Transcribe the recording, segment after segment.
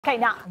Okay,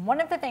 now,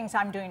 one of the things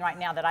I'm doing right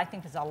now that I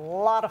think is a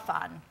lot of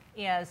fun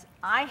is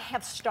I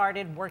have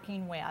started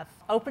working with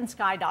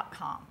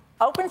OpenSky.com.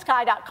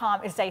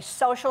 OpenSky.com is a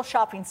social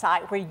shopping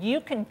site where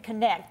you can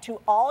connect to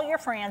all your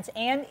friends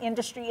and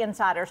industry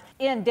insiders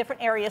in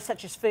different areas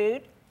such as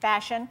food,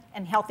 fashion,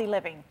 and healthy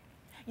living.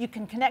 You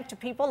can connect to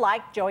people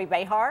like Joey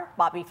Behar,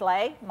 Bobby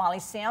Flay, Molly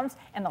Sims,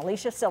 and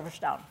Alicia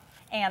Silverstone.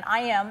 And I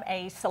am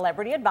a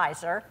celebrity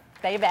advisor.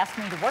 They've asked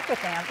me to work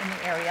with them in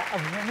the area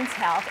of women's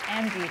health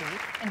and beauty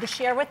and to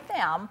share with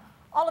them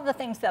all of the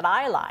things that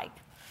I like.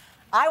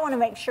 I want to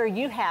make sure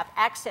you have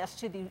access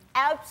to the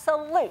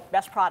absolute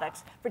best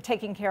products for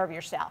taking care of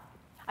yourself.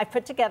 I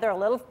put together a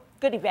little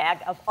goodie bag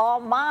of all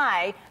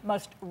my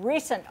most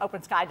recent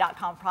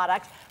OpenSky.com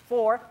products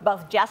for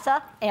both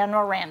Jessa and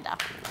Miranda.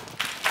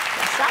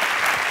 Jessa,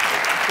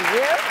 to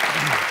you.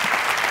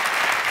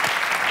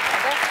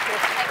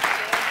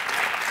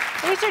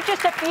 These are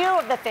just a few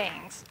of the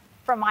things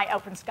from my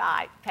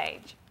OpenSky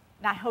page,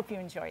 and I hope you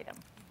enjoy them.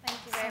 Thank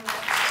you very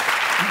much.